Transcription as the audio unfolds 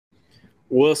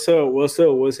What's up? What's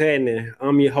up? What's happening?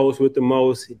 I'm your host with the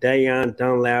most, Dayon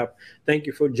Dunlap. Thank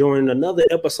you for joining another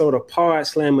episode of Pod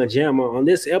Slammer Jammer. On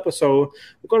this episode,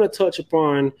 we're going to touch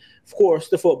upon, of course,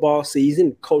 the football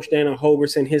season. Coach Dana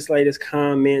Holgorsen, his latest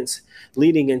comments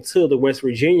leading into the West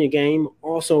Virginia game.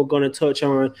 Also going to touch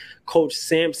on Coach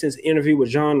Sampson's interview with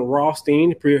John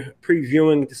Rothstein,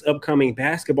 previewing this upcoming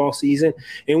basketball season.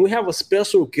 And we have a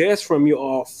special guest from you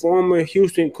all, former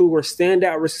Houston Cougar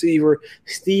standout receiver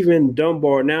Steven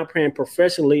Dunbar, now playing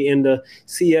professionally in the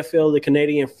CFL, the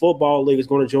Canadian Football League, is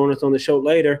going to join us on the show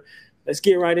later. Let's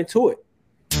get right into it.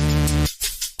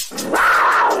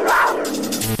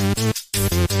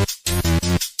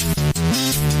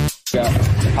 Got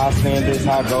high standards,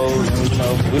 high goals,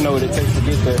 and we know what it takes to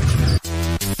get there.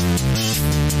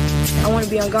 I want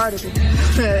to be unguardable,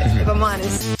 if I'm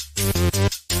honest.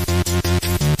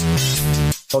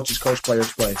 Coaches coach,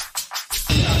 players play.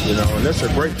 And that's a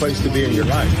great place to be in your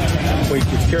life, where you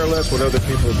can care less what other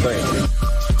people think.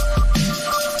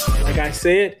 Like I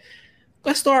said,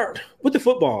 let's start with the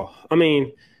football.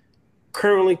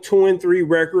 Currently 2-3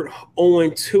 record,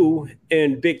 0-2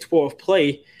 in Big 12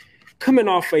 play, coming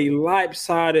off a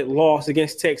lopsided loss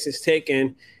against Texas Tech.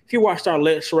 And if you watched our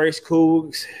Let's Race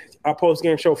Cougs, our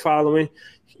post-game show following,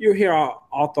 you'll hear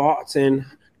our thoughts and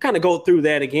kind of go through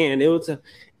that again. It was an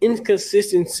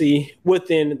inconsistency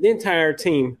within the entire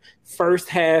team. First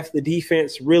half, the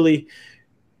defense really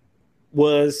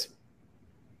was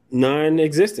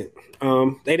non-existent.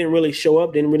 They didn't really show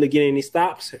up, didn't really get any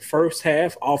stops. First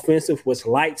half, offensive was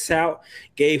lights out,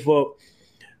 gave up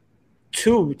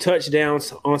 2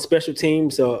 touchdowns on special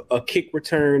teams, a kick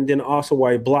return, then also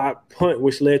a block punt,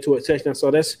 which led to a touchdown. So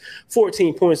that's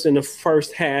 14 points in the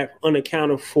first half,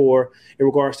 unaccounted for in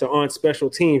regards to on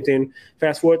special teams. Then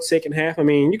fast forward to second half,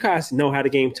 you guys know how the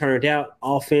game turned out.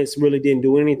 Offense really didn't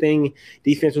do anything.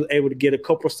 Defense was able to get a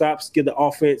couple stops, give the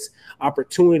offense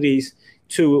opportunities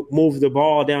to move the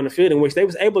ball down the field, in which they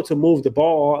was able to move the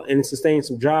ball and sustain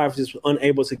some drives, just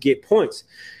unable to get points.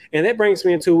 And that brings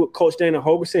me into Coach Dana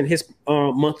Holgorsen, his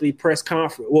weekly press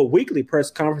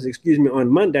conference, on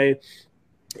Monday,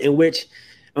 in which,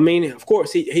 of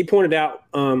course, he pointed out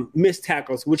missed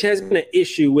tackles, which has been an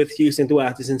issue with Houston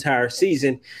throughout this entire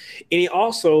season. And he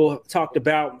also talked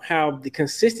about how the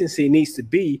consistency needs to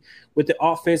be with the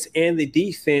offense and the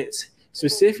defense,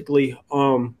 specifically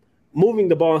moving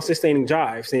the ball and sustaining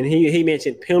drives. And he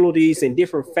mentioned penalties and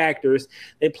different factors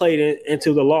that played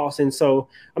into the loss. And so,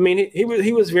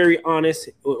 he was very honest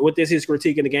with his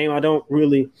critique of the game. I don't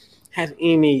really have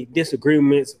any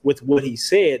disagreements with what he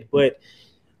said, but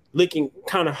looking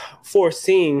kind of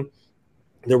foreseeing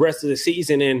the rest of the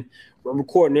season, and we're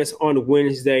recording this on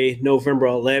Wednesday, November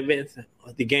 11th,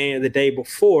 the day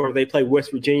before they played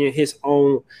West Virginia, his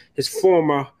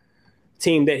former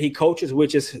team that he coaches,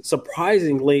 which is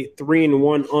surprisingly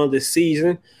 3-1 on the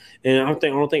season. And I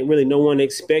don't think really no one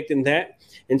expecting that.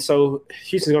 And so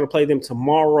Houston's going to play them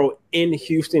tomorrow in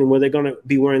Houston, where they're going to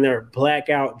be wearing their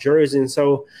blackout jersey. And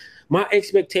so my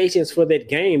expectations for that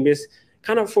game is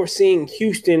kind of foreseeing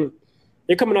Houston.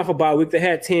 They're coming off a bye week. They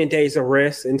had 10 days of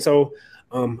rest. And so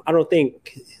I don't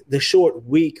think the short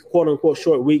week, quote unquote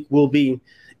short week, will be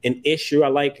an issue. I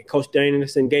like Coach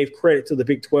Danielson gave credit to the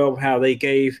Big 12, how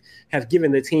they have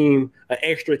given the team an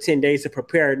extra 10 days to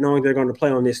prepare, knowing they're going to play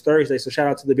on this Thursday. So shout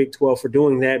out to the Big 12 for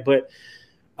doing that. But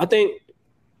I think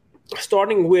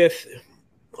starting with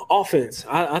offense,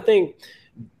 I think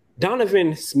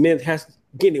Donovan Smith has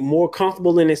getting more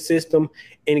comfortable in his system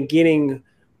and getting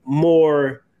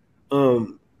more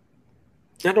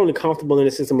not only comfortable in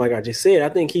the system, like I just said, I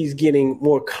think he's getting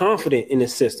more confident in the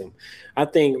system. I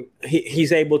think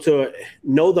he's able to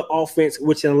know the offense,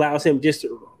 which allows him just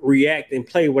to react and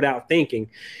play without thinking.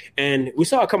 And we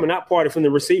saw a coming out party from the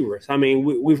receivers.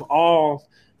 We've all,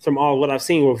 from all what I've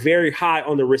seen, we're very high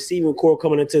on the receiving core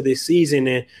coming into this season.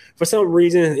 And for some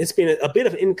reason, it's been a bit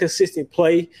of inconsistent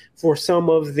play for some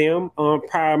of them,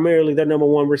 primarily their number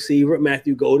one receiver,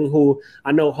 Matthew Golden, who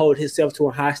I know hold himself to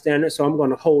a high standard. So I'm going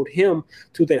to hold him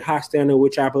to that high standard,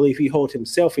 which I believe he holds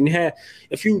himself. And he had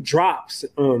a few drops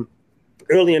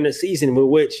early in the season, with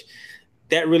which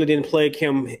that really didn't plague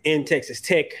him in Texas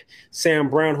Tech. Sam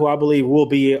Brown, who I believe will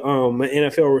be an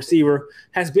NFL receiver,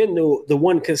 has been the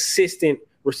one consistent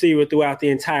receiver throughout the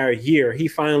entire year. He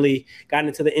finally got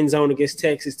into the end zone against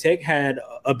Texas Tech, had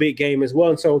a big game as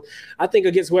well. And so I think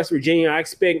against West Virginia, I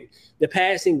expect the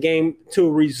passing game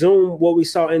to resume what we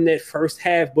saw in that first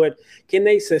half, but can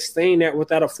they sustain that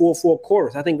without a full 4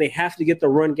 quarters? I think they have to get the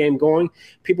run game going.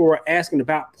 People were asking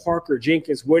about Parker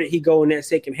Jenkins. Where did he go in that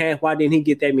second half? Why didn't he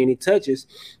get that many touches?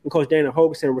 And Coach Dana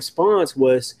Holgorsen's response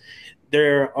was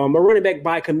they're a running back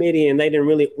by committee, and they didn't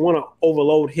really want to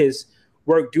overload his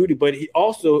work duty. But he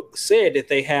also said that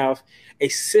they have a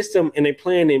system and a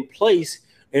plan in place,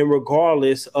 and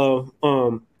regardless of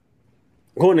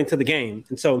going into the game.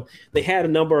 And so they had a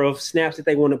number of snaps that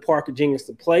they wanted Parker Jenkins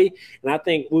to play. And I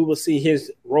think we will see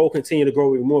his role continue to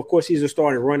grow even more. Of course, he's a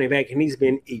starting running back, and he's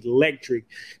been electric.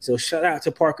 So shout out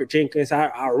to Parker Jenkins.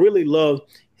 I really love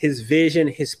his vision,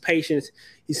 his patience.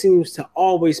 He seems to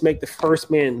always make the first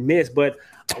man miss, but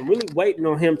I'm really waiting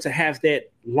on him to have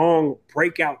that long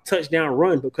breakout touchdown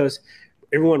run because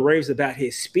everyone raves about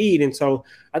his speed. And so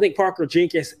I think Parker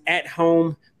Jenkins at home,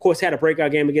 of course, had a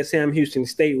breakout game against Sam Houston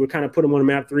State. We kind of put him on the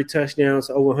map, 3 touchdowns,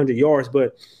 over 100 yards.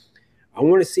 But I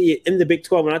want to see it in the Big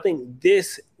 12. And I think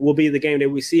this will be the game that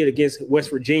we see it against West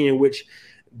Virginia, which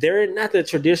they're not the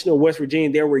traditional West Virginia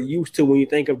that we're used to when you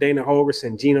think of Dana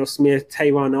Holgorsen, Geno Smith,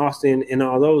 Tavon Austin, and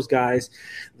all those guys.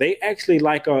 They actually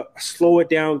like a slow it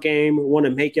down game, want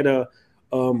to make it a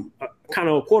kind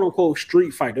of a quote-unquote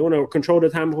street fight. They want to control the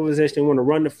time of possession. They want to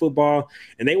run the football,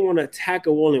 and they want to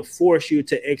tackle and force you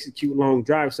to execute long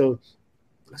drives. So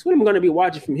that's what I'm going to be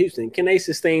watching from Houston. Can they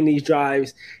sustain these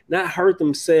drives, not hurt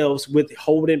themselves with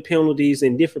holding penalties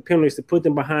and different penalties to put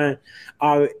them behind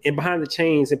the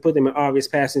chains and put them in obvious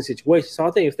passing situations? So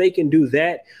I think if they can do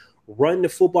that, run the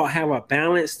football, have a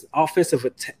balanced offensive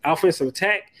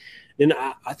attack, then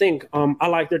I think I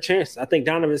like their chances. I think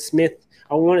Donovan Smith,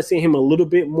 I want to see him a little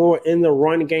bit more in the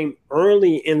run game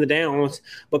early in the downs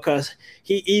because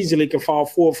he easily can fall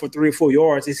forward for 3 or 4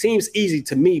 yards. It seems easy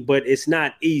to me, but it's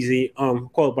not easy.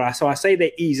 So I say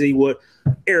that easy with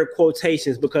air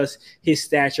quotations because his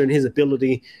stature and his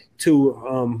ability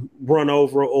to run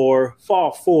over or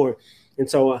fall forward. And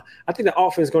so I think the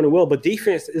offense is going to well, but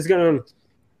defense is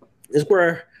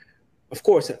where, of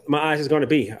course, my eyes is going to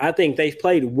be. I think they've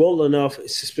played well enough,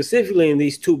 specifically in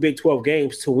these 2 Big 12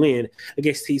 games, to win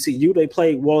against TCU. They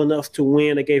played well enough to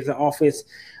win. They gave the offense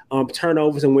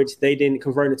turnovers in which they didn't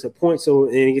convert into points. So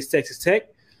against Texas Tech,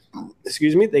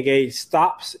 they gave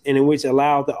stops and in which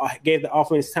gave the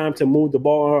offense time to move the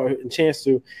ball or a chance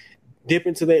to dip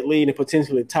into that lead and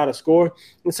potentially tie the score.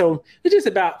 And so it's just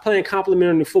about playing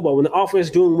complementary football. When the offense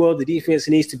is doing well, the defense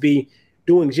needs to be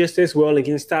doing just as well and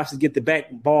getting stops to get the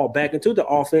ball back into the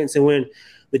offense. And when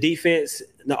the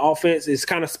offense is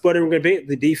kind of sputtering a bit,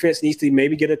 the defense needs to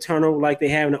maybe get a turnover like they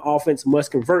have, and the offense must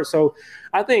convert. So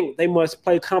I think they must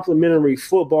play complementary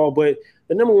football. But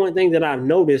the number one thing that I've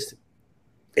noticed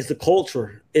is the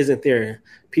culture isn't there.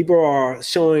 People are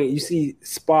showing, you see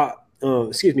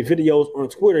videos on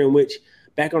Twitter in which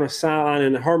back on the sideline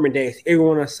in the Herman days,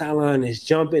 everyone on the sideline is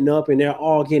jumping up and they're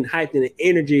all getting hyped and the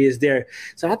energy is there.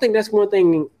 So I think that's one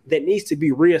thing that needs to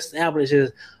be reestablished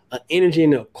is an energy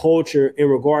and a culture in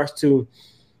regards to,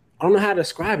 I don't know how to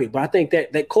describe it, but I think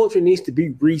that culture needs to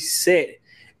be reset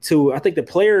I think the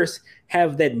players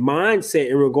have that mindset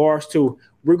in regards to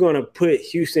we're going to put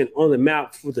Houston on the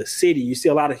map for the city. You see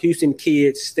a lot of Houston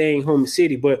kids staying home in the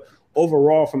city, but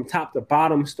overall from top to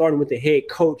bottom, starting with the head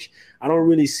coach, I don't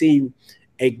really see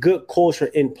a good culture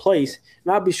in place.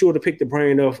 And I'll be sure to pick the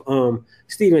brain of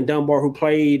Steven Dunbar, who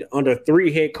played under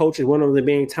 3 head coaches, one of them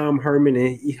being Tom Herman,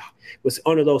 and he was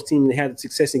under those teams that had the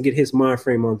success and get his mind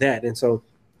frame on that. And so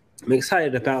I'm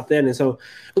excited about that. And so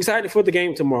I'm excited for the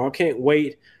game tomorrow. I can't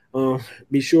wait.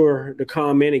 Be sure to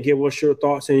comment and give us your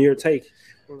thoughts and your take.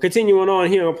 Continuing on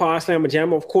here on Pod Slammer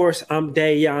Jam, of course, I'm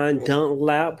Dayon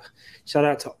Dunlap. Shout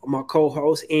out to my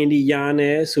co-host, Andy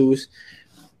Yanez, who's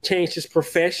changed his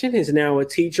profession. He's now a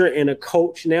teacher and a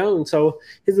coach now. And so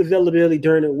his availability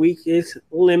during the week is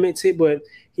limited, but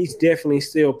he's definitely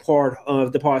still part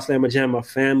of the Pod Slammer Jamma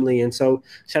family. And so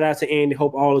shout out to Andy.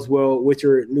 Hope all is well with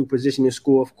your new position in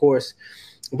school, of course.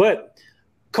 But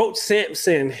Coach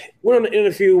Sampson went on an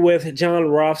interview with John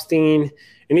Rothstein,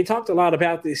 and he talked a lot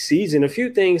about this season. A few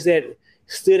things that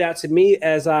stood out to me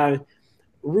as I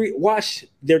watched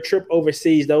their trip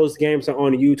overseas. Those games are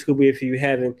on YouTube if you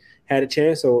haven't had a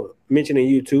chance. So mentioning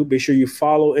YouTube, be sure you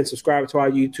follow and subscribe to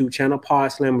our YouTube channel,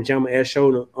 Pod Slammer Jamma, as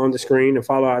shown on the screen, and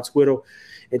follow our Twitter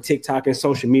and TikTok and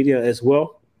social media as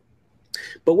well.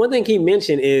 But one thing he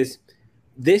mentioned is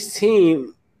this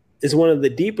team is one of the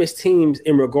deepest teams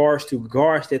in regards to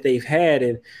guards that they've had.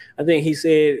 And I think he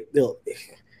said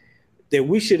that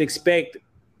we should expect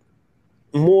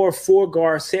more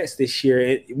 4-guard sets this year.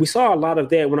 And we saw a lot of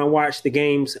that when I watched the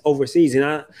games overseas.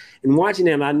 And watching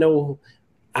them,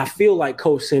 I feel like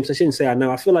Coach Sampson, I shouldn't say I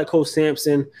know, I feel like Coach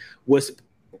Sampson was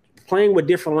playing with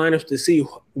different lineups to see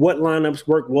what lineups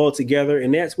work well together.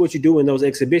 And that's what you do in those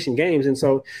exhibition games. And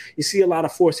so you see a lot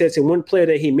of 4 sets. And one player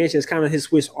that he mentioned is kind of his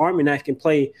Swiss Army knife, can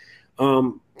play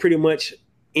pretty much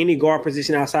any guard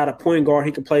position outside of point guard.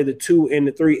 He can play the 2 and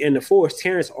the 3 and the 4. Is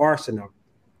Terrence Arsenal.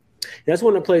 That's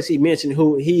one of the players he mentioned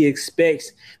who he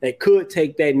expects that could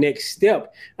take that next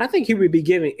step. I think he would be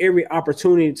given every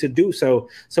opportunity to do so.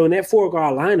 So in that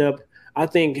 4-guard lineup, I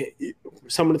think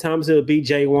some of the times it'll be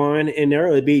J1 in there,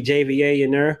 it'll be JVA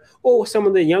in there, or some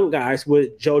of the young guys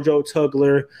with JoJo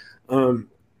Tugler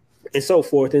and so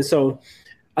forth. And so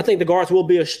I think the guards will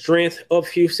be a strength of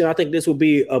Houston. I think this will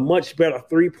be a much better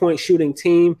 3-point shooting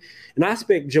team. And I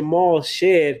expect Jamal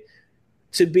Shead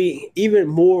to be even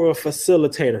more of a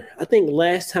facilitator. I think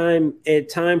last time, at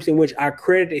times in which I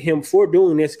credited him for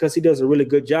doing this, because he does a really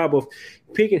good job of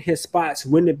picking his spots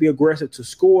when to be aggressive to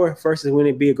score versus when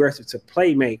to be aggressive to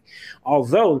play make.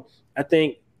 Although I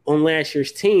think on last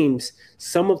year's teams,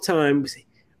 sometimes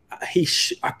he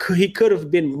could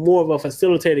have been more of a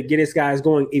facilitator to get his guys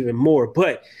going even more.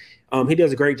 But he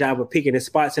does a great job of picking his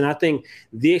spots. And I think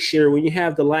this year, when you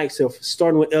have the likes of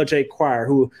starting with LJ Cryer,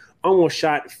 who almost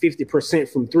shot 50%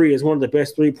 from 3, is one of the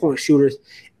best 3-point shooters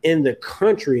in the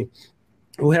country,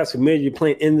 who has familiarity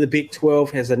playing in the Big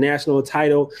 12, has a national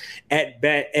title at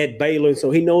Baylor, so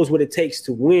he knows what it takes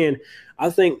to win. I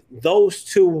think those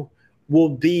two will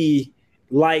be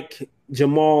like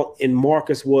Jamal and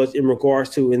Marcus was in regards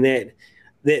to in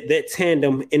that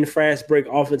tandem in fast break.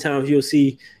 Oftentimes you'll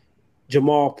see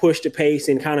Jamal push the pace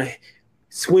and kind of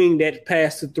swing that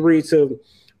pass to 3 to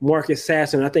Marcus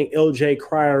Sasson. I think LJ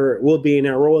Cryer will be in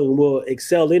that role and will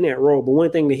excel in that role. But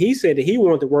one thing that he said that he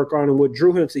wanted to work on and what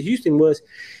drew him to Houston was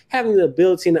having the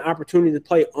ability and the opportunity to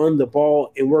play on the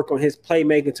ball and work on his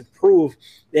playmaking to prove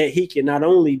that he can not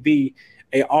only be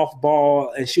a off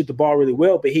ball and shoot the ball really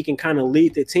well, but he can kind of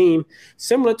lead the team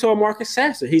similar to a Marcus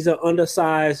Sasson. He's an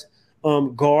undersized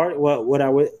guard.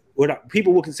 What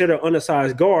people would consider an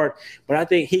undersized guard, but I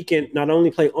think he can not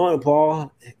only play on the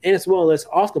ball and as well as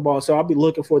off the ball. So I'll be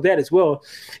looking for that as well.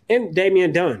 And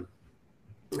Damian Dunn,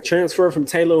 transfer from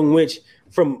Temple, in which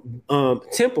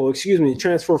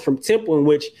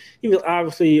he was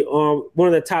obviously one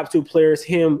of the top 2 players,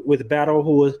 him with Battle,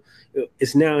 who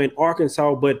is now in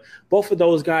Arkansas. But both of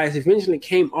those guys eventually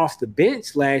came off the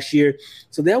bench last year.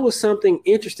 So that was something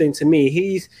interesting to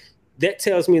me. That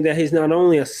tells me that he's not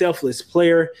only a selfless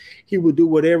player, he will do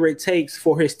whatever it takes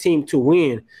for his team to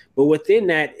win. But within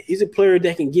that, he's a player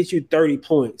that can get you 30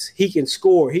 points. He can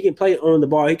score. He can play on the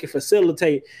ball. He can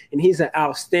facilitate. And he's an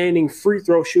outstanding free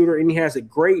throw shooter, and he has a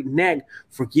great knack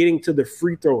for getting to the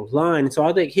free throw line. And so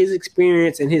I think his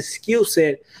experience and his skill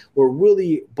set will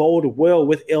really bode well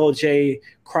with LJ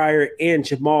Cryer and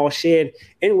Jamal Shead.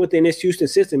 And within this Houston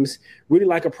system, it's really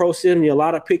like a pro system. A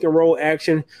lot of pick and roll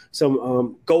action,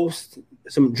 some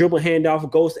dribble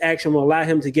handoff, ghost action will allow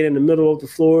him to get in the middle of the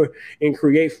floor and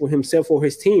create for himself or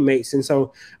his teammates. And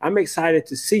so I'm excited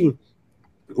to see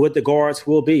what the guards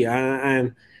will be.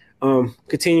 And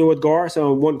continue with guards.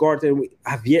 One guard that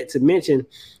I've yet to mention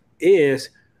is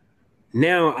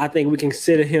now I think we can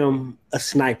consider him a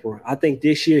sniper. I think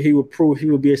this year he will prove he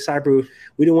will be a sniper.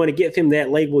 We don't want to give him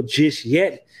that label just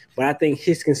yet, but I think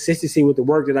his consistency with the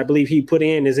work that I believe he put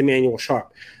in is Emmanuel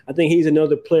Sharp. I think he's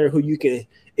another player who you can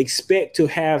expect to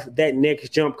have that next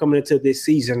jump coming into this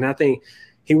season. I think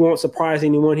he won't surprise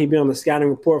anyone. He'll be on the scouting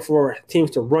report for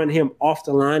teams to run him off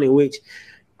the line, in which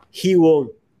he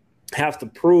will have to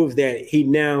prove that he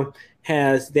now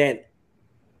has that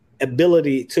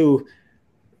ability to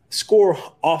score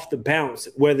off the bounce,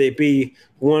 whether it be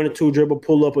 1 or 2 dribble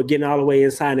pull up or getting all the way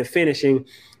inside and finishing.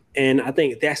 And I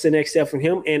think that's the next step for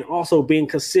him, and also being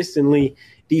consistently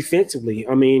defensively.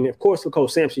 I mean, of course, for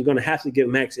Coach Sampson, you're going to have to give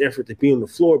max effort to be on the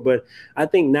floor, but I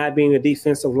think not being a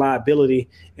defensive liability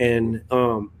and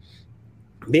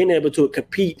being able to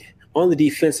compete on the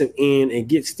defensive end and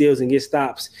get steals and get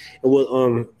stops, it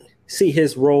will see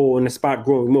his role in the spot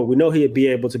growing more. We know he'll be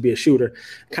able to be a shooter.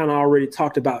 Kind of already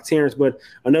talked about Terrence, but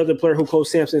another player who Coach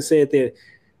Sampson said that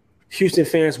Houston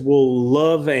fans will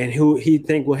love and who he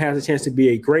think will have a chance to be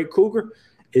a great Cougar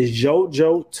is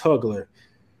JoJo Tugler,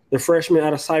 the freshman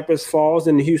out of Cypress Falls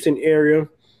in the Houston area,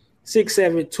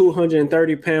 6'7",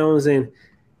 230 pounds, and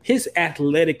his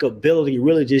athletic ability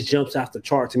really just jumps off the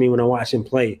chart to me when I watch him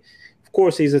play. Of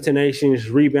course, he's a tenacious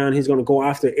rebound. He's going to go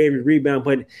after every rebound,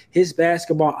 but his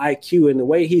basketball IQ and the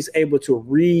way he's able to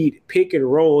read pick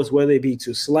and rolls, whether it be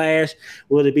to slash,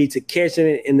 whether it be to catching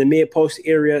it in the mid-post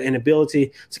area, and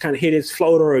ability to kind of hit his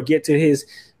floater or get to his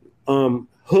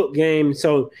hook game.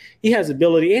 So he has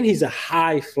ability, and he's a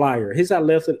high flyer. His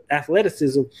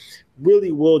athleticism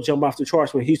really will jump off the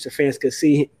charts when Houston fans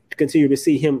continue to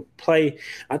see him play.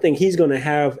 I think he's going to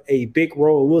have a big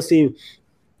role. We'll see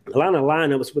a lot of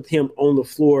lineups with him on the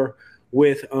floor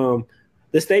with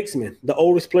the Statesman, the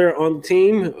oldest player on the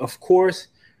team. Of course,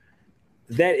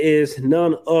 that is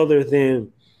none other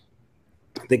than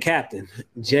the captain,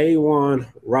 J'Wan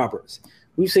Roberts.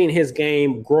 We've seen his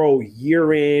game grow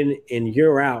year in and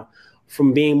year out,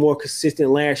 from being more consistent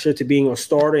last year to being a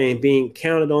starter and being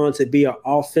counted on to be an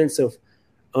offensive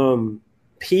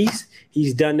piece.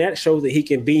 He's done that. Shows that he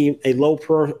can be a low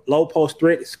post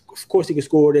threat. Of course, he can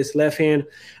score with his left hand.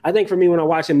 I think for me, when I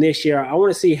watch him this year, I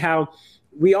want to see how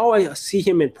we always see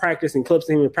him in practice and clips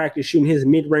of him in practice shooting his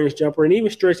mid-range jumper and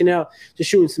even stretching out to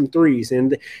shooting some threes.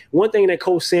 And one thing that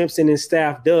Coach Sampson and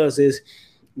staff does is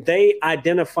they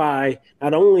identify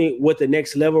not only what the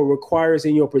next level requires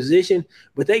in your position,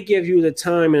 but they give you the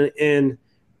time and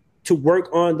to work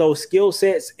on those skill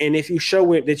sets. And if you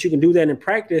show it that you can do that in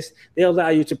practice, they'll allow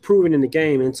you to prove it in the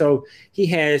game. And so he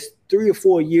has 3 or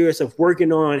 4 years of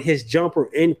working on his jumper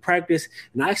in practice.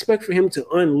 And I expect for him to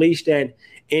unleash that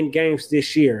in games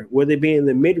this year, whether it be in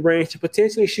the mid-range to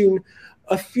potentially shooting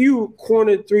a few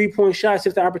corner 3-point shots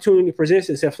if the opportunity presents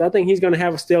itself. So I think he's going to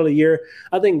have a stellar year.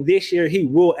 I think this year he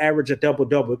will average a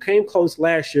double-double. It came close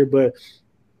last year, but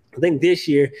I think this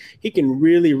year he can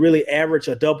really, really average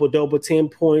a double-double, 10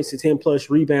 points to 10-plus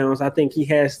rebounds. I think he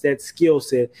has that skill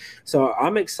set. So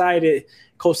I'm excited.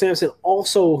 Coach Sampson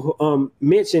also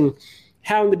mentioned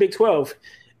how in the Big 12,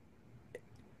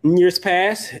 in years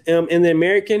past, in the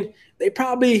American, they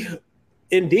probably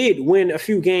did win a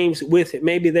few games with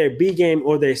maybe their B game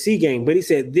or their C game. But he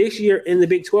said this year in the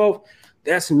Big 12,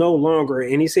 that's no longer.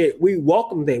 And he said, we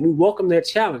welcome that. We welcome that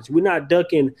challenge. We're not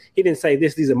ducking. He didn't say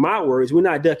this. These are my words. We're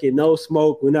not ducking no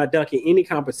smoke. We're not ducking any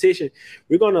competition.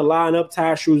 We're going to line up, tie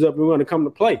our shoes up, and we're going to come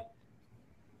to play.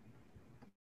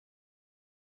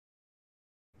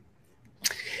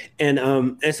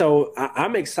 And so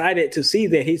I'm excited to see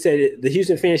that. He said the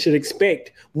Houston fans should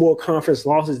expect more conference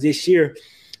losses this year.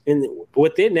 And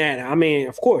within that, I mean,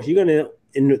 of course, you're going to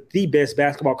in the best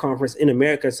basketball conference in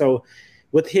America. So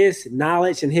with his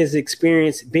knowledge and his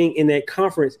experience being in that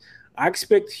conference, I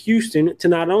expect Houston to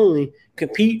not only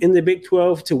compete in the Big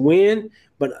 12 to win,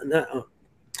 but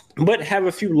have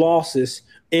a few losses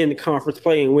in the conference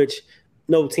play, in which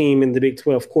no team in the Big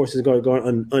 12, of course, is going to go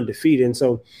undefeated. And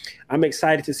so I'm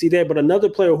excited to see that. But another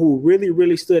player who really,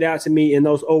 really stood out to me in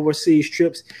those overseas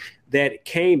trips that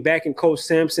came back, and Coach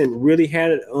Sampson really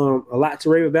had a lot to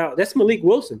rave about, that's Malik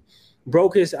Wilson.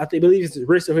 Broke his, I believe his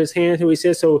wrist or his hand, who he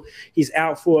said, so he's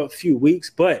out for a few weeks.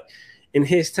 But in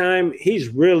his time, he's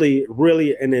really,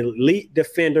 really an elite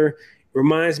defender.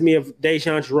 Reminds me of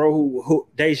Dejan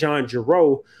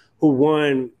Jarreau, who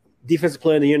won Defensive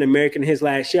Player of the Year in America in his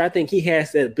last year. I think he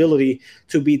has that ability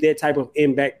to be that type of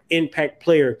impact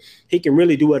player. He can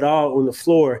really do it all on the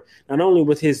floor, not only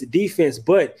with his defense,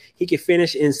 but he can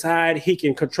finish inside. He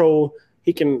can control.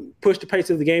 He can push the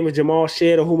pace of the game with Jamal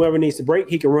Shead or whomever needs to break.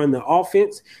 He can run the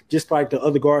offense, just like the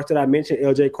other guards that I mentioned,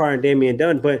 LJ Carr and Damian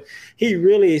Dunn. But he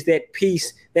really is that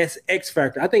piece that's X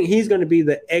factor. I think he's going to be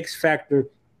the X factor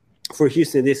for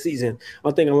Houston this season. I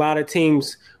think a lot of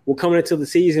teams will come into the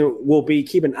season will be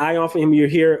keeping an eye on him. You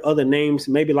hear other names,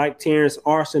 maybe like Terrence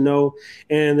Arsenault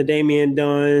and the Damian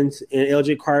Dunns and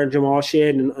LJ Carr and Jamal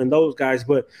Shead and those guys.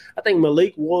 But I think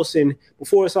Malik Wilson,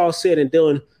 before it's all said and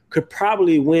done, could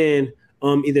probably win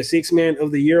either Sixth Man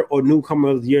of the Year or Newcomer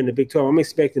of the Year in the Big 12. I'm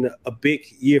expecting a big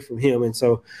year from him, and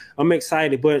so I'm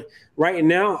excited. But right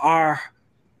now, our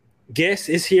guest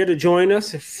is here to join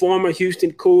us, former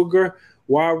Houston Cougar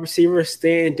wide receiver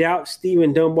standout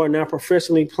Steven Dunbar, now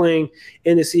professionally playing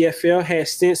in the CFL,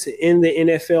 has stints in the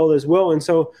NFL as well. And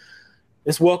so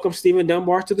let's welcome Steven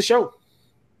Dunbar to the show.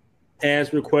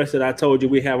 As requested, I told you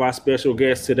we have our special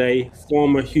guest today,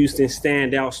 former Houston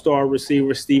standout star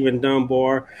receiver Steven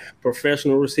Dunbar,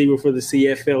 professional receiver for the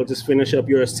CFL. Just finished up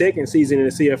your second season in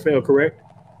the CFL, correct?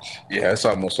 Yeah, it's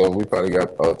almost over. We probably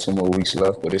got 2 more weeks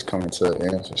left, but it's coming to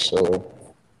an end for sure.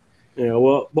 Yeah,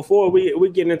 well, before we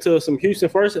get into some Houston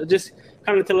first, just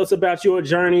kind of tell us about your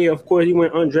journey. Of course, you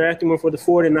went undrafted, went for the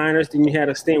 49ers, then you had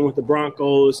a stint with the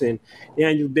Broncos, and now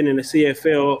you've been in the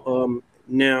CFL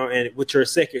now and with your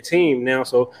second team now.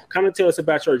 So kind of tell us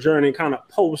about your journey, kind of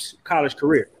post-college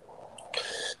career.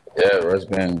 Yeah, bro, it's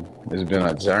been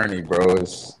a journey, bro.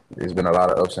 It's been a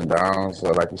lot of ups and downs.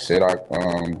 So like you said, I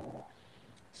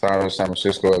signed with San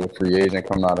Francisco as a free agent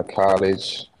coming out of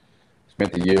college.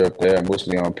 Spent the year up there,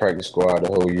 mostly on practice squad the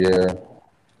whole year.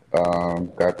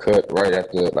 Got cut right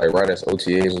as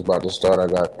OTAs was about to start. I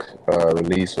got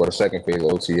released for the second phase of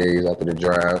OTAs after the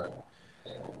draft.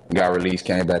 Got released,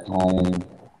 came back home,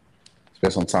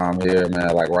 spent some time here,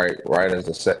 man. Like right as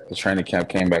the training camp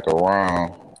came back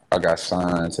around, I got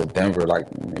signed to Denver. Like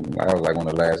I was like one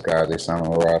of the last guys they signed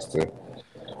on the roster.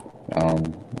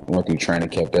 Went through training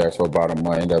camp there for about a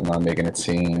month, ended up not making a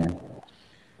team.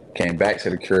 came back to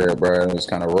the crib, bro. It was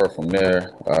kind of rough from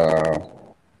there.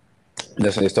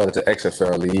 That's when they started the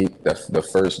XFL league. That's the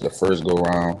first go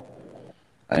round.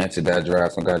 I entered that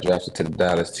draft and got drafted to the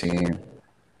Dallas team.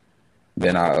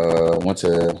 Then I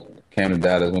came to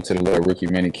Dallas, went to the little rookie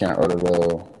mini camp or the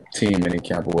little team mini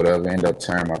camp or whatever. Ended up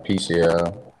tearing my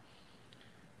PCL,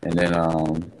 and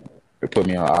then they put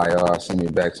me on IR, sent me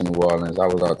back to New Orleans. I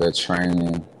was out there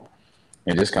training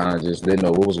and just kind of just didn't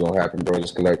know what was gonna happen, bro.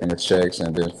 Just collecting the checks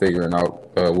and then figuring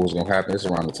out what was gonna happen. This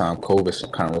is around the time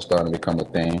COVID kind of was starting to become a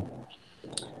thing,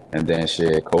 and then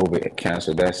shit, COVID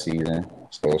canceled that season.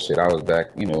 So shit, I was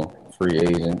back, free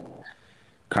agent,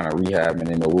 kind of rehabbing,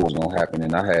 didn't know what was gonna happen.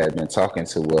 And I had been talking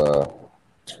to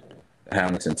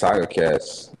Hamilton Tiger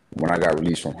Cats when I got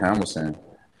released from Hamilton,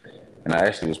 and I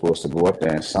actually was supposed to go up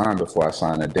there and sign before I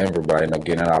signed at Denver, but I ended up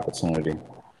getting an opportunity.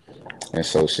 And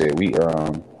so shit, we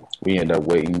ended up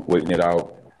waiting it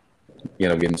out,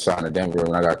 getting signed to Denver.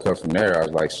 When I got cut from there, I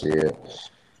was like, shit,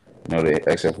 the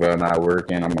XFL not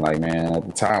working. I'm like, man, at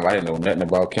the time I didn't know nothing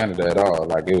about Canada at all.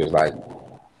 Like it was like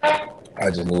I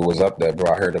just knew it was up there,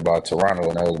 bro. I heard about Toronto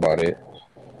and that was about it.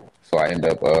 So I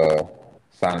ended up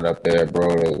signing up there,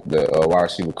 bro. The wide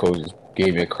receiver coach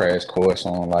gave me a crash course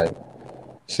on like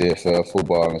CFL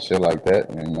football and shit like that.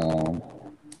 And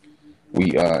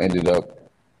we ended up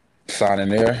signing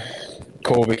there.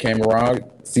 COVID came around,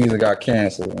 season got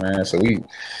canceled, man. So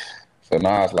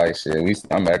now it's like shit.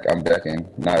 I'm back in.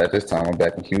 Not at this time. I'm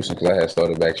back in Houston because I had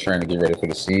started back training to get ready for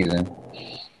the season.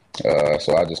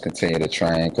 So I just continued to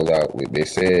train because they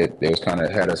said they was kind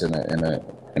of had us in the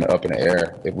up in the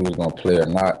air if we was gonna play or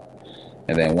not.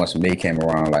 And then once May came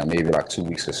around, like maybe like 2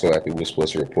 weeks or so after we were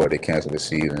supposed to report, they canceled the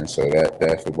season. So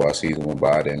that football season went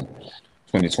by. Then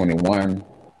 2021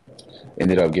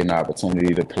 ended up getting an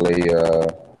opportunity to play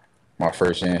my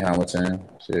first year in Hamilton.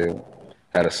 So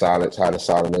had a solid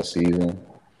little season.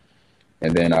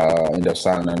 And then ended up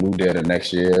signing a new deal the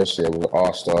next year. So it was an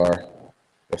all-star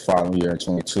the following year in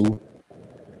 22.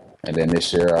 And then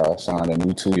this year I signed a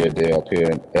new 2-year deal up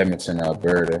here in Edmonton,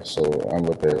 Alberta. So I'm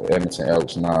with the Edmonton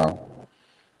Elks now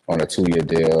on a 2-year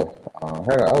deal. I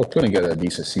was putting together a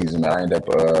decent season. I ended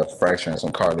up fracturing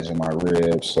some cartilage in my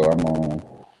ribs. So I'm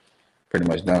pretty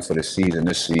much done for the season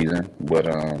this season. But,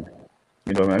 man,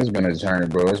 it's been a journey,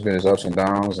 bro. It's been its ups and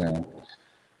downs. And,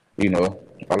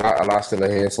 a lot still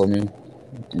ahead for me.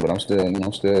 But I'm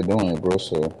still doing it, bro.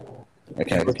 So I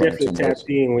can't complain too much. Tapped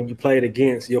in when you played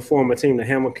against your former team, the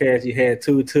Hammer Cats. You had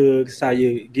 2 tugs. How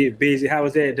you get busy? How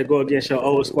was that to go against your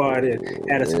old squad and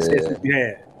had a success that you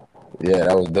had? Yeah,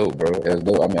 that was dope, bro. It was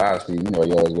dope. I mean, obviously,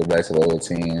 you always go back to the old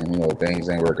team. Things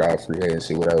ain't work out, free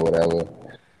agency, whatever.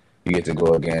 You get to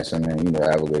go against them and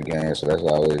have a good game, so that's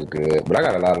always good. But I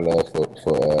got a lot of love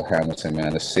for Hamilton,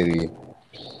 man. The city,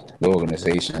 the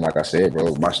organization. Like I said,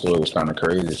 bro, my story was kind of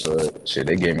crazy. So shit,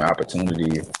 they gave me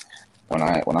opportunity when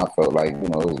I felt like it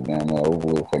was damn near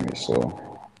over for me.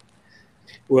 So.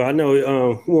 Well, I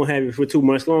know we won't have you for too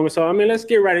much longer. So let's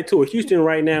get right into it. Houston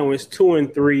right now is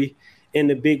 2-3 in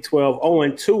the Big 12,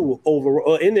 0-2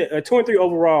 overall. In the 2-3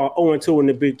 overall, 0-2 in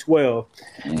the Big 12.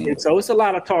 Mm-hmm. And so it's a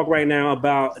lot of talk right now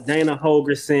about Dana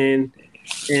Holgorsen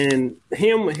and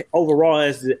him overall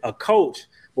as a coach.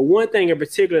 But one thing in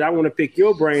particular I want to pick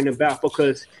your brain about,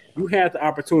 because you had the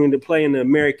opportunity to play in the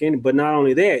American, but not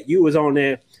only that, you was on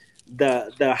the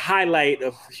highlight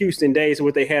of Houston days,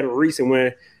 what they had a recent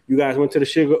when you guys went to the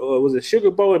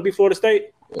Sugar Bowl and beat Florida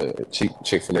State?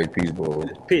 Chick-fil-A Peach Bowl.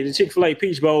 The Chick-fil-A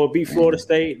Peach Bowl beat Florida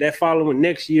State. That following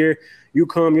next year, you're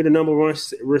the number 1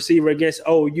 receiver against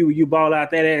OU. You ball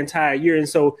out that entire year. And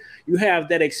so you have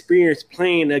that experience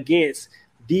playing against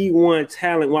D1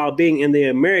 talent while being in the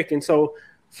American. So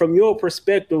from your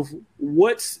perspective,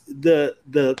 what's the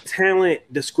talent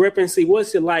discrepancy?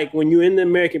 What's it like when you're in the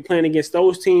American playing against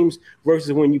those teams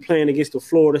versus when you're playing against the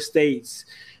Florida States,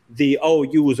 the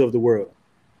OUs of the world?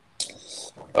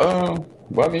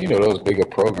 Well, I mean, those bigger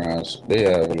programs, they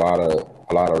have a lot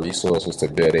of resources to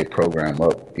build a program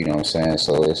up. You know what I'm saying?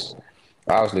 So it's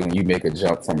obviously when you make a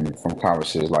jump from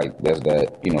conferences like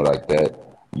that,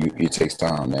 it takes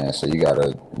time, man. So you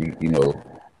gotta,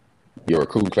 your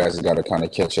recruiting classes got to kind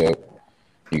of catch up.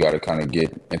 You got to kind of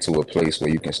get into a place where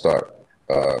you can start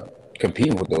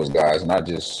competing with those guys, not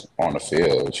just on the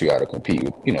field. But you got to compete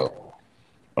with,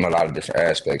 on a lot of different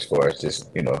aspects for it.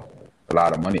 Just, a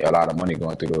lot of money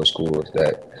going through those schools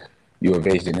that U of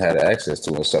H didn't have access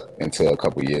to until a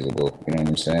couple of years ago. You know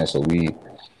what I'm saying? So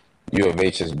U of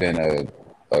H has been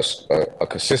a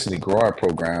consistently growing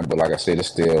program, but like I said, it's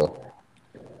still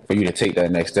for you to take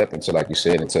that next step into, like you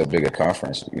said, into a bigger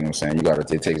conference. You know what I'm saying?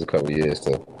 It takes a couple of years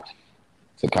to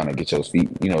kind of get your feet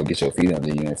under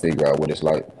you and figure out what it's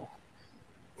like.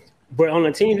 But on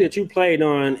the teams that you played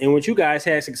on, and when you guys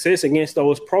had success against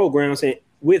those programs, and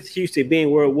with Houston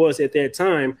being where it was at that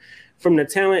time, from the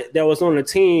talent that was on the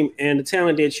team and the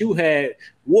talent that you had,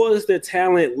 was the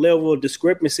talent level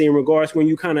discrepancy in regards when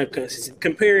you kind of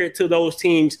compare it to those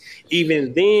teams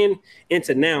even then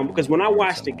into now? Because when I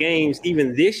watch the games,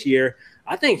 even this year,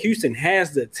 I think Houston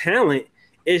has the talent.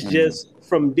 It's just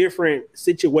from different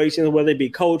situations, whether it be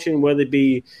coaching, whether it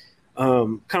be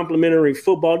complementary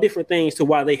football, different things to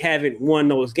why they haven't won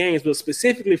those games. But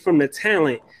specifically from the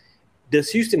talent, does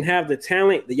Houston have the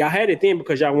talent? Y'all had it then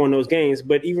because y'all won those games,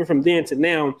 but even from then to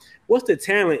now, what's the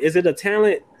talent? Is it a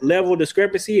talent level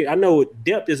discrepancy? I know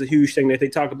depth is a huge thing that they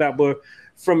talk about, but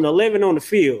from the 11 on the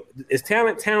field, is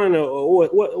talent, or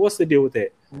what's the deal with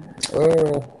that?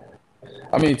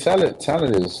 I mean,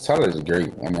 talent is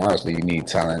great. I mean, obviously, you need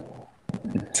talent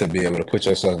to be able to put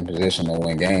yourself in position to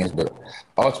win games. But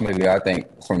ultimately, I think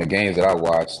from the games that I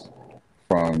watched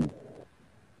from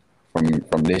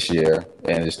this year,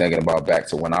 and just thinking about back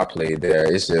to when I played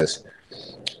there, it's just,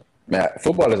 man,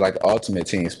 football is like the ultimate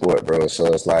team sport, bro. So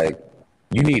it's like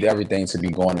you need everything to be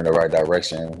going in the right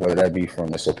direction, whether that be from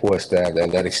the support staff, the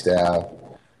athletic staff,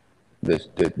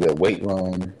 the weight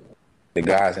room, the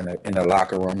guys in the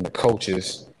locker room, the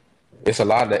coaches. It's a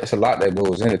lot that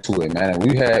goes into it, man. And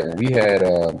we had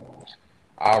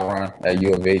our run at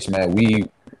U of H, man.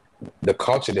 The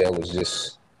culture there was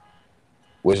just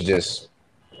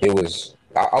it was.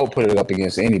 I would put it up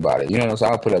against anybody. You know what I'm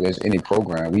saying? I would put it up against any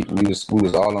program. We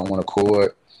was all on one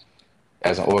accord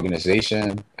as an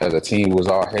organization, as a team. We was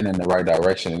all heading in the right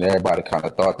direction, and everybody kind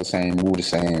of thought the same, moved the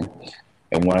same,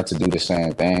 and wanted to do the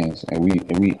same things. And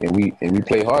we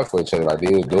played hard for each other. Like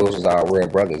those was our real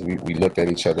brothers. We looked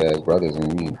at each other as brothers,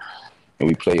 and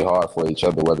we played hard for each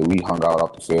other, whether we hung out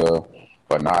off the field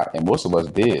or not. And most of us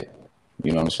did.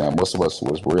 You know what I'm saying? Most of us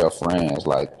was real friends,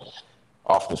 like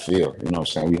off the field. You know what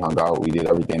I'm saying? We hung out. We did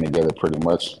everything together pretty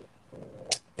much.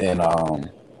 And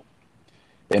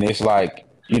it's like,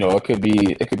 you know, it could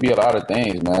be a lot of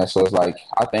things, man. So it's like,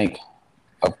 I think,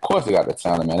 of course, they got the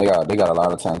talent, man. They got a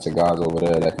lot of talented guys over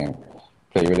there that can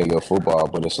play really good football.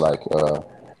 But it's like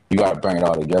you got to bring it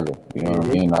all together. You know what I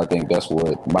mean? I think that's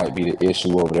what might be the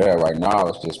issue over there right now.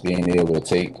 Is just being able to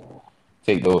take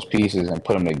those pieces and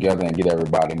put them together and get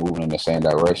everybody moving in the same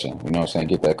direction. You know what I'm saying?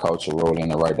 Get that culture rolling in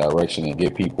the right direction and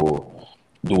get people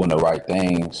doing the right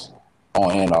things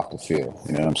on and off the field.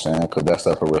 You know what I'm saying? Because that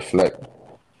stuff will reflect.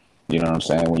 You know what I'm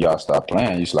saying? When y'all start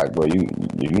playing, you're like, bro,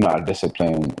 you're not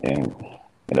disciplined in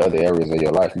other areas of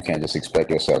your life. You can't just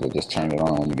expect yourself to just turn it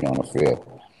on when you get on the field.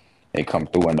 They come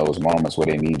through in those moments where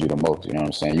they need you the most. You know what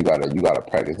I'm saying? You gotta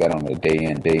practice that on a day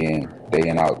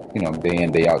in out, you know, day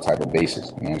in, day out type of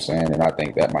basis. You know what I'm saying? And I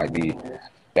think that might be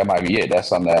it. That's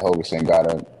something that Hogerson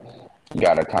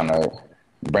gotta kind of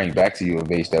bring back to U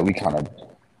of H that we kind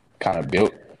of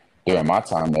built during my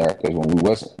time there.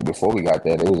 Because before we got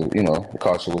there, it was, you know, the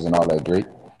culture wasn't all that great.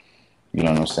 You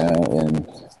know what I'm saying? And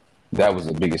that was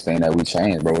the biggest thing that we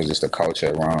changed, bro. Was just the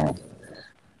culture around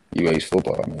UH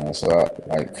football, man. So,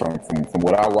 like from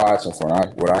what I watch and from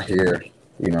what I hear,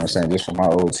 you know what I'm saying, just from my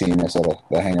old teammates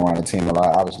that hang around the team a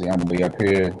lot. Obviously, I'm gonna be up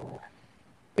here,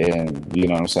 and you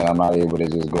know what I'm saying, I'm not able to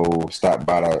just go stop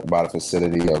by the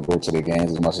facility or go to the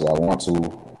games as much as I want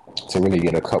to really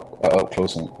get a up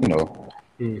close and, you know,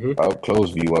 a up close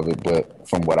view of it. But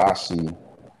from what I see,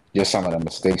 just some of the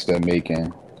mistakes they're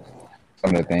making,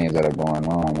 some of the things that are going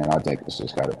on, and I think it's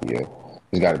just got to be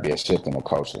a shift in the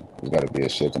culture. There's got to be a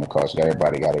shift in the culture.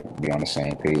 Everybody got to be on the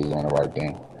same page, on the right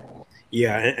thing.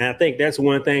 Yeah, and I think that's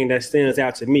one thing that stands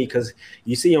out to me, because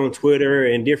you see on Twitter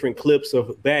and different clips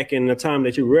of back in the time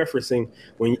that you're referencing,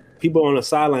 when people on the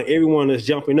sideline, everyone is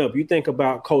jumping up. You think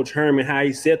about Coach Herman, how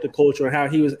he set the culture and how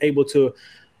he was able to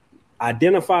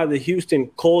identify the Houston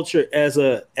culture as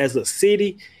a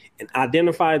city and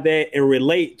identify that and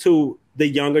relate to the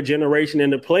younger generation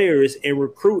and the players and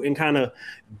recruit and kind of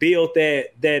build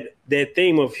that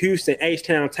theme of Houston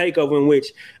H-Town takeover, in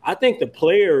which I think the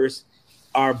players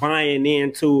are buying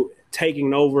into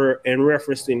taking over and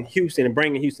referencing Houston and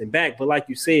bringing Houston back. But like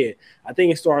you said, I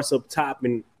think it starts up top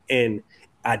and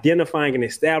identifying and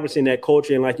establishing that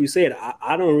culture. And like you said,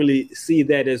 I don't really see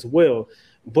that as well.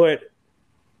 But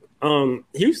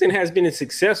Houston has been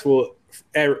successful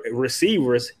at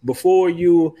receivers before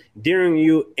you, during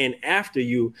you, and after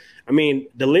you. I mean,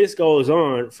 the list goes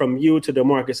on from you to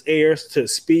DeMarcus Ayers to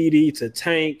Speedy to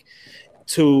Tank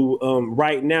to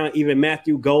right now even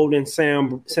Matthew Golden,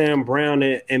 Sam Brown,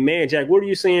 and Manjack. What are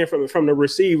you seeing from the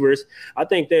receivers? I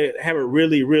think they have a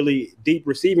really, really deep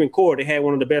receiving core. They had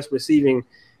one of the best receiving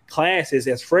classes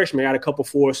as freshmen. Got a couple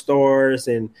 4 stars,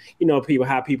 and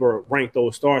how people rank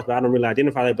those stars, but I don't really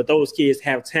identify that. But those kids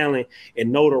have talent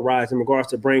and notoriety in regards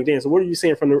to bring in. So what are you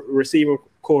saying from the receiving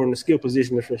core and the skill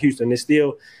position for Houston? It's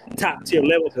still top tier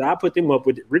level, because I put them up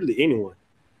with really anyone.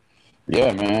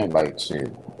 Yeah, man. Like,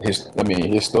 shit. His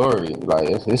story, like,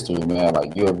 it's history, man.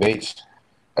 Like, U of H,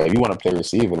 like, if you want to play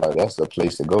receiver, like, that's the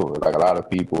place to go. Like, a lot of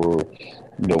people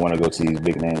want to go to these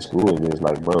big name schools. It's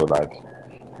like, bro, like,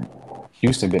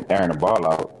 Houston been airing the ball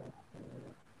out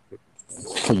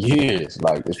for years.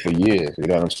 Like, it's for years. You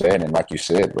know what I'm saying? And like you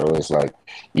said, bro, it's like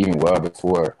even well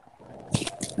before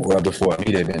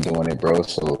me, they've been doing it, bro.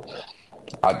 So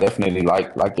I definitely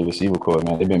like the receiver core,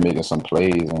 man. They've been making some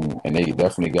plays, and they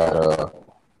definitely got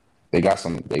they got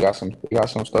some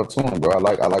stuff to them, bro. I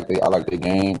like their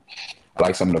game. I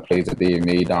like some of the plays that they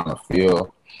made down the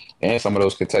field, and some of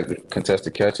those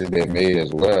contested catches they've made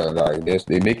as well. Like,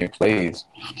 they're making plays.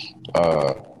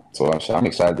 So I'm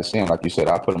excited to see him. Like you said,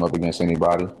 I put him up against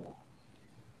anybody.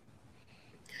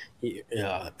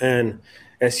 Yeah, and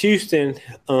as Houston,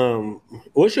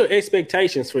 what's your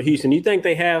expectations for Houston? Do you think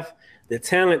they have the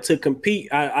talent to compete?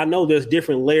 I know there's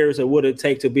different layers of what it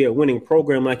takes to be a winning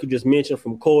program, like you just mentioned,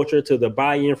 from culture to the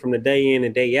buy-in from the day in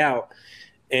and day out,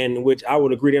 and which I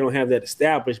would agree they don't have that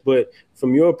established. But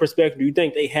from your perspective, do you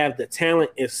think they have the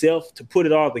talent itself to put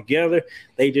it all together?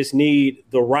 They just need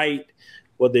the right,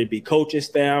 whether it be coaching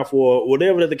staff or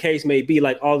whatever the case may be,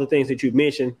 like all the things that you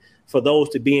mentioned, for those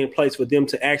to be in place for them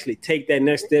to actually take that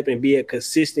next step and be a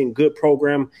consistent, good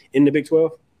program in the Big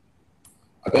 12?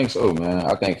 I think so, man.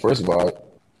 I think, first of all,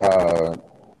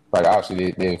 like,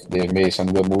 obviously they've made some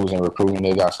good moves in recruiting.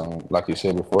 They got some, like you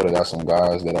said before, they got some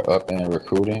guys that are up in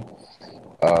recruiting.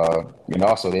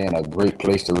 Also they're in a great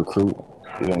place to recruit.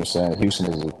 You know what I'm saying?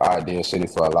 Houston is an ideal city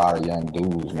for a lot of young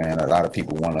dudes, man. A lot of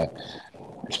people want to,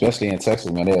 especially in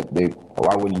Texas, man.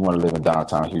 Why wouldn't you want to live in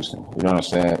downtown Houston? You know what I'm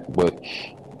saying? But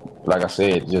like I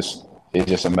said, it's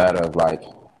just a matter of, like,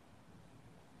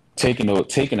 taking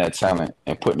that talent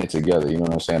and putting it together. You know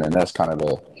what I'm saying? And that's kind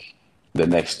of the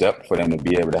next step for them to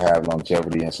be able to have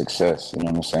longevity and success. You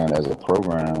know what I'm saying? As a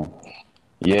program,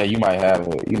 yeah, you might have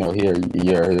here a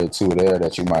year or two there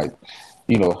that you might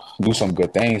do some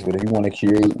good things, but if you want to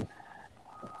create,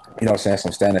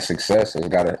 some standard success,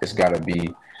 it's gotta be,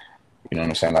 you know what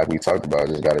I'm saying, like we talked about,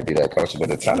 it's gotta be that culture. But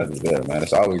the talent is there, man.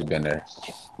 It's always been there.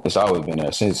 It's always been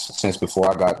there since before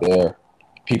I got there.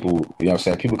 People, you know what I'm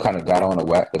saying, people kind of got on the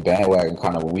bandwagon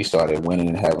kind of when we started winning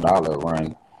and having our little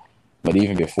run. But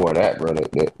even before that, bro,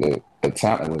 the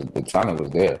talent was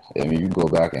there. I mean, you go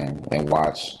back and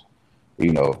watch,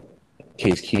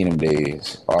 Case Keenum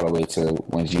days, all the way to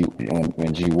when G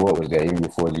Ward was there, even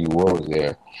before G Ward was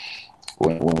there,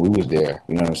 when we was there.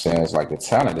 You know what I'm saying? It's like the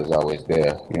talent is always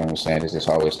there. You know what I'm saying? It's just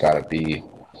always gotta be.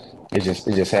 It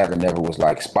just haven't never was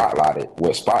like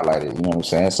spotlighted. You know what I'm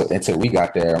saying? So until we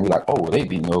got there and we like, oh, they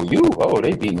beating OU. Oh,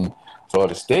 they beating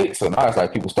Florida State. So now it's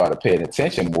like people started paying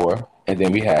attention more. And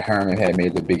then we had Herman had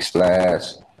made the big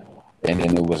splash, and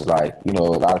then it was like, a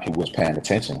lot of people was paying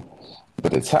attention.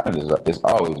 But the talent is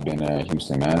always been there in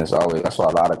Houston, man. That's why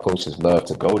a lot of coaches love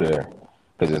to go there,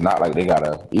 because it's not like they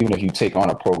gotta. Even if you take on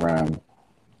a program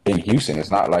in Houston,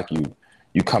 it's not like you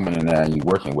coming in there and you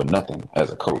working with nothing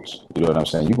as a coach. You know what I'm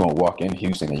saying? You're gonna walk in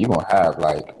Houston and you're gonna have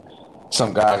like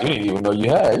some guys you didn't even know you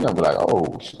had. You're gonna be like,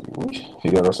 oh,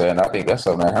 you know what I'm saying? I think that's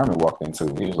something that Herman walked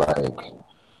into. He was like,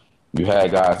 you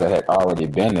had guys that had already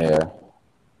been there.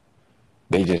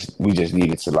 We just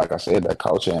needed to, like I said, that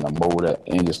culture and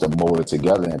just to mold it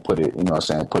together and put it,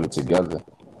 put it together.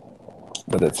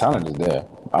 But the talent is there.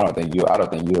 I don't think U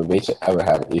of H ever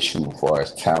have an issue as far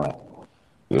as talent.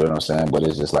 You know what I'm saying? But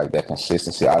it's just like that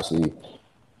consistency. Obviously,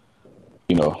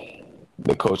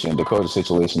 the coaching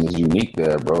situation is unique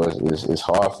there, bro. It's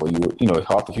hard for you. It's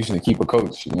hard for Houston to keep a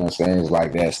coach. You know what I'm saying? It's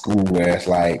like that school where it's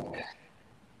like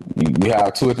you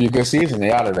have 2 or 3 good seasons,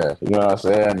 they out of there. You know what I'm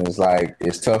saying? It's like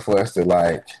it's tough for us to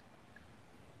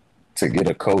get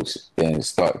a coach and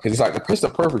start, because it's the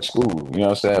perfect school. You know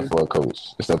what I'm saying, for a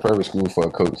coach. It's the perfect school for a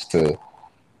coach to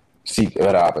seek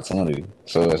other opportunity.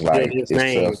 So it's like it's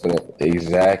tough for that.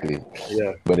 Exactly.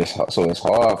 Yeah. But it's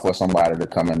hard for somebody to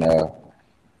come in there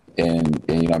and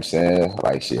you know what I'm saying?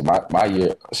 Like my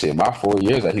 4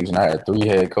 years at Houston, I had 3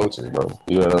 head coaches, bro.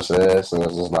 You know what I'm saying? So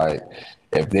it's just like,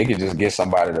 if they could just get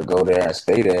somebody to go there and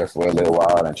stay there for a little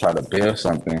while and try to build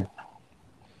something,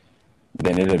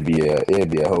 then it'd be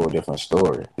a whole different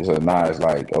story. So now it's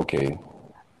like, okay,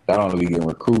 not only we getting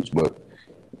recruits, but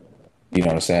you know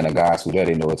what I'm saying, the guys who there,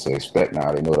 they know what to expect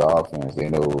now. They know the offense. They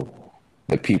know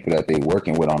the people that they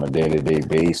working with on a day-to-day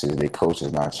basis. Their coach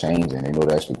is not changing. They know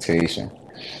the expectation.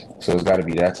 So it's got to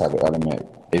be that type of element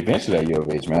eventually at U of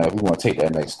H, man, if we want to take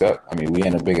that next step, I mean, we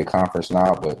in a bigger conference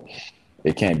now, but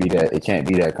it can't be that. It can't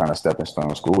be that kind of stepping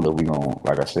stone school that we gonna,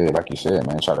 like I said, like you said,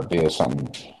 man, try to build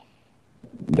something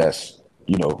that's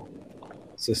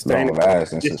Sustainable, long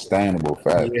lasting, sustainable.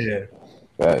 Facts. Yeah.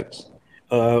 Facts.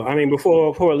 I mean,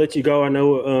 before I let you go, I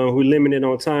know we're limited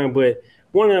on time, but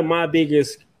one of my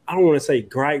biggest, I don't want to say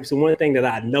gripes, and one thing that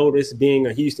I noticed being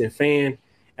a Houston fan,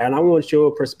 and I want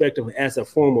your perspective as a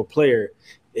former player.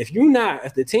 If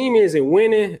the team isn't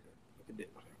winning,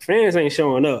 fans ain't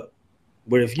showing up.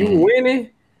 But if you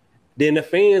winning, then the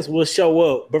fans will show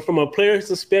up. But from a player's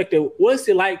perspective, what's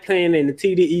it like playing in the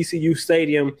TDECU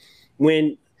Stadium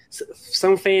when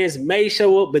some fans may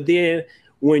show up, but then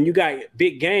when you got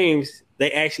big games, they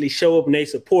actually show up and they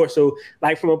support? So,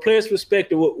 like, from a player's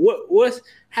perspective, what's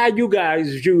how you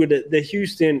guys view the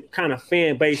Houston kind of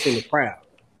fan base in the crowd?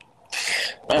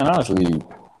 Man, honestly,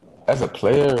 as a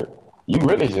player, you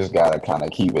really just gotta kind of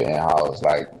keep it in house.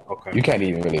 Like, you can't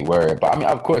even really worry about. I mean,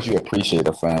 of course, you appreciate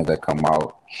the fans that come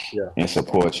out and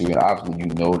support you, and obviously, you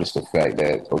notice the fact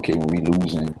that when we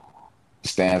losing, the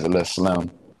stands a little slim.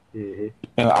 Mm-hmm.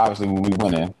 And obviously, when we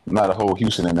winning, not a whole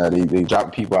Houston in there. They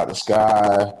drop people out the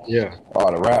sky. Yeah,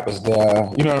 all the rappers there.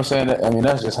 You know what I'm saying? I mean,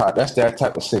 that's just how. That's that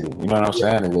type of city. You know what I'm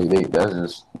saying?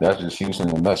 And that's just Houston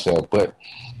in a nutshell. But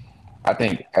I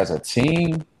think as a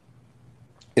team,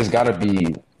 it's got to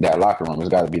be that locker room. It's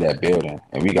got to be that building,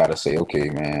 and we got to say, okay,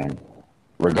 man.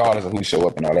 Regardless of who show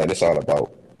up and all that, it's all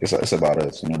about. It's about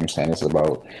us. You know what I'm saying? It's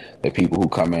about the people who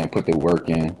come in, put their work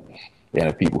in, and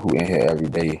the people who in here every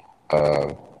day.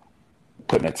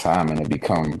 Putting the time in to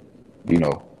become,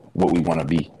 what we want to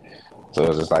be. So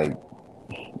it's just like,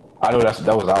 I know that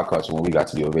was our culture when we got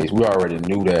to U of H. We already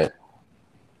knew that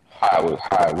how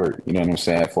it worked. You know what I'm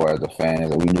saying? For as the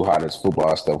fans, and we knew how this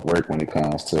football stuff worked when it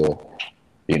comes to,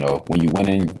 when you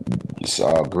winning, it's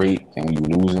all great, and when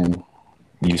you losing,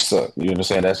 you suck. You know what I'm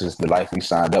saying? That's just the life we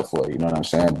signed up for. You know what I'm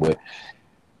saying? But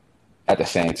at the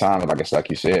same time, like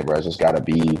you said, bro, it's just got to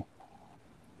be.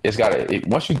 It's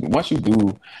once you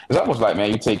do, it's almost like,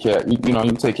 man, you take care, you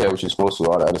take care of what you're supposed to.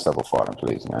 All the other stuff will fall in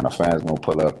place, man. The fans gonna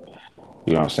pull up,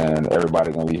 you know what I'm saying?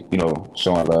 Everybody gonna be,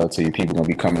 showing love to you. People gonna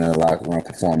be coming in the locker room,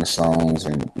 performing songs,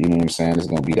 and you know what I'm saying. It's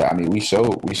gonna be that. I mean, we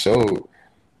showed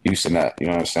Houston that, you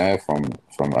know what I'm saying.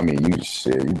 From I mean,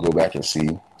 you go back and see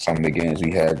some of the games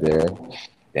we had there,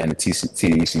 and the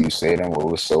TDECU Stadium where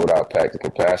it was sold out, packed to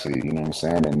capacity. You know what I'm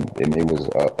saying, and it was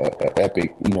a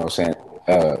epic, you know what I'm saying.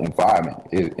 Environment.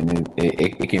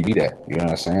 It can be that. You know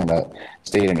what I'm saying? That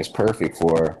stadium is perfect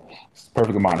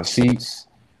amount of seats.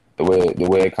 The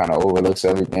way it kind of overlooks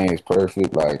everything is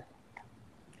perfect. Like,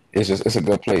 it's a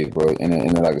good place, bro.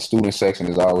 And like the student section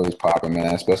is always popping,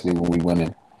 man. Especially when we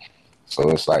winning. So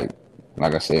it's like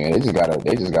I said, man,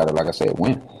 they just gotta, like I said,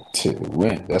 win. To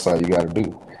win. That's all you gotta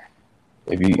do.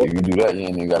 If you do that, you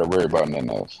ain't even gotta worry about nothing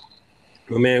else.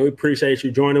 Well, man, we appreciate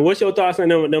you joining. What's your thoughts on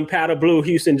them powder blue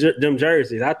Houston them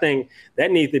jerseys? I think that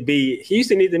needs to be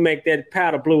Houston needs to make that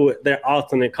powder blue their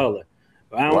alternate color.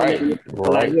 Right.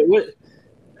 Like, what?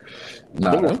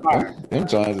 Nah, them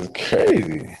joints is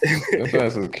crazy. Them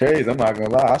joints is crazy. I'm not gonna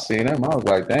lie. I seen them. I was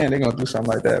like, dang, they gonna do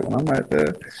something like that when I'm right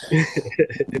there.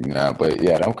 Nah, but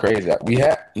yeah, them crazy. We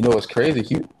had, it's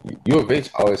crazy. U of H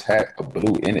always had a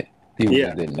blue in it. People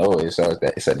just didn't know it. So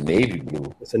it's a navy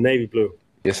blue. It's a navy blue.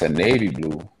 It's a navy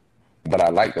blue, but I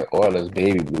like the Oilers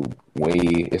baby blue.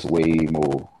 It's way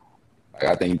more. Like,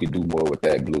 I think you could do more with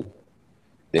that blue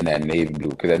than that navy blue,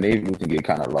 because that navy blue can get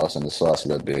kind of lost in the sauce a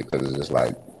little bit, because it's just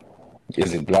like,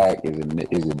 is it black? Is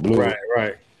it blue?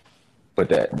 Right. But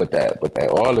that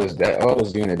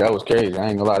Oilers unit, that was crazy. I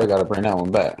ain't gonna lie, they gotta bring that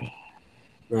one back.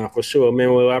 For sure,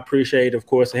 man. Well, I appreciate, of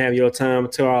course, to have your time.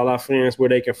 Tell all our fans where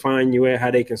they can find you at,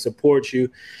 how they can support you.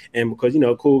 And because,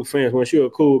 Coug fans, once you're a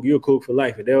Coug for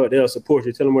life. They'll support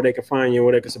you. Tell them where they can find you and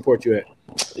where they can support you at.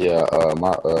 Yeah,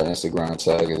 my Instagram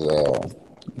tag is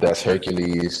that's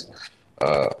Hercules.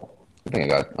 I think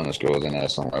I got underscores in there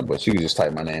somewhere, but you can just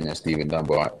type my name in, Steven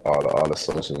Dunbar, all the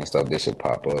socials and stuff. They should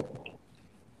pop up.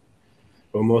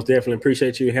 Well, most definitely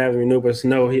appreciate you having me, Nubus.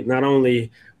 No, he not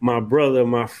only my brother,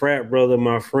 my frat brother,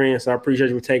 my friend. So I appreciate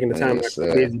you taking the time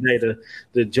today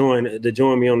to join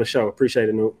me on the show. Appreciate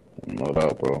it, Noob. No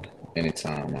doubt, bro.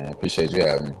 Anytime, man. Appreciate you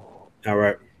having me. All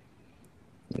right.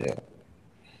 Yeah.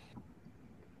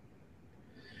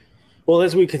 Well,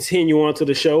 as we continue on to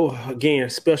the show, again,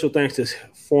 special thanks to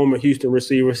former Houston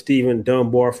receiver Steven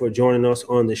Dunbar for joining us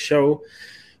on the show.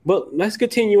 But let's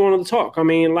continue on to the talk. I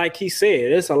mean, like he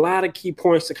said, there's a lot of key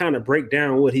points to kind of break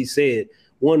down what he said.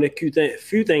 One of the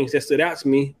few things that stood out to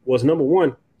me was, number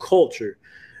one, culture.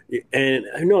 And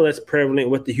I know that's prevalent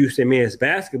with the Houston men's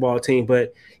basketball team,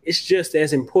 but it's just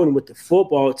as important with the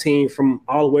football team from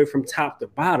all the way from top to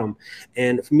bottom.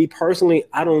 And for me personally,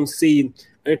 I don't see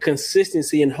a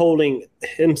consistency in holding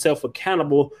himself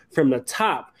accountable from the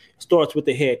top. It starts with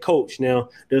the head coach. Now,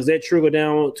 does that trickle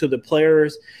down to the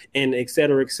players and et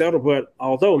cetera, et cetera? But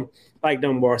although, like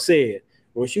Dunbar said,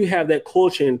 once you have that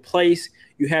culture in place,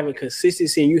 you have a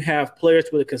consistency and you have players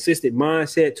with a consistent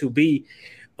mindset to be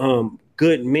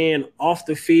good men off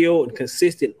the field and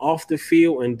consistent off the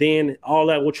field, and then all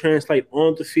that will translate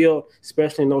on the field,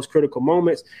 especially in those critical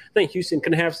moments. I think Houston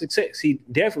can have success. He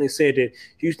definitely said that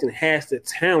Houston has the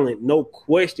talent, no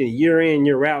question, year in,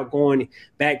 year out, going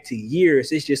back to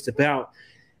years. It's just about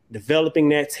developing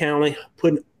that talent,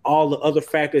 putting all the other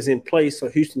factors in place so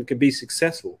Houston can be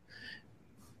successful.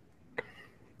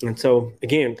 And so,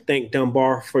 again, thank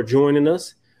Dunbar for joining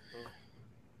us.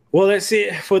 Well, that's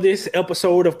it for this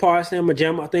episode of Parsley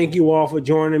Jam. I thank you all for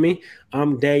joining me.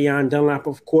 I'm Dayon Dunlap,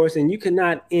 of course, and you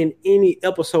cannot end any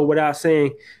episode without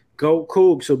saying go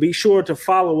Cougs. So be sure to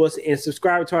follow us and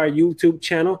subscribe to our YouTube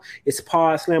channel. It's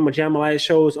Parsley Jam.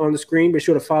 Shows on the screen. Be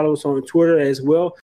sure to follow us on Twitter as well.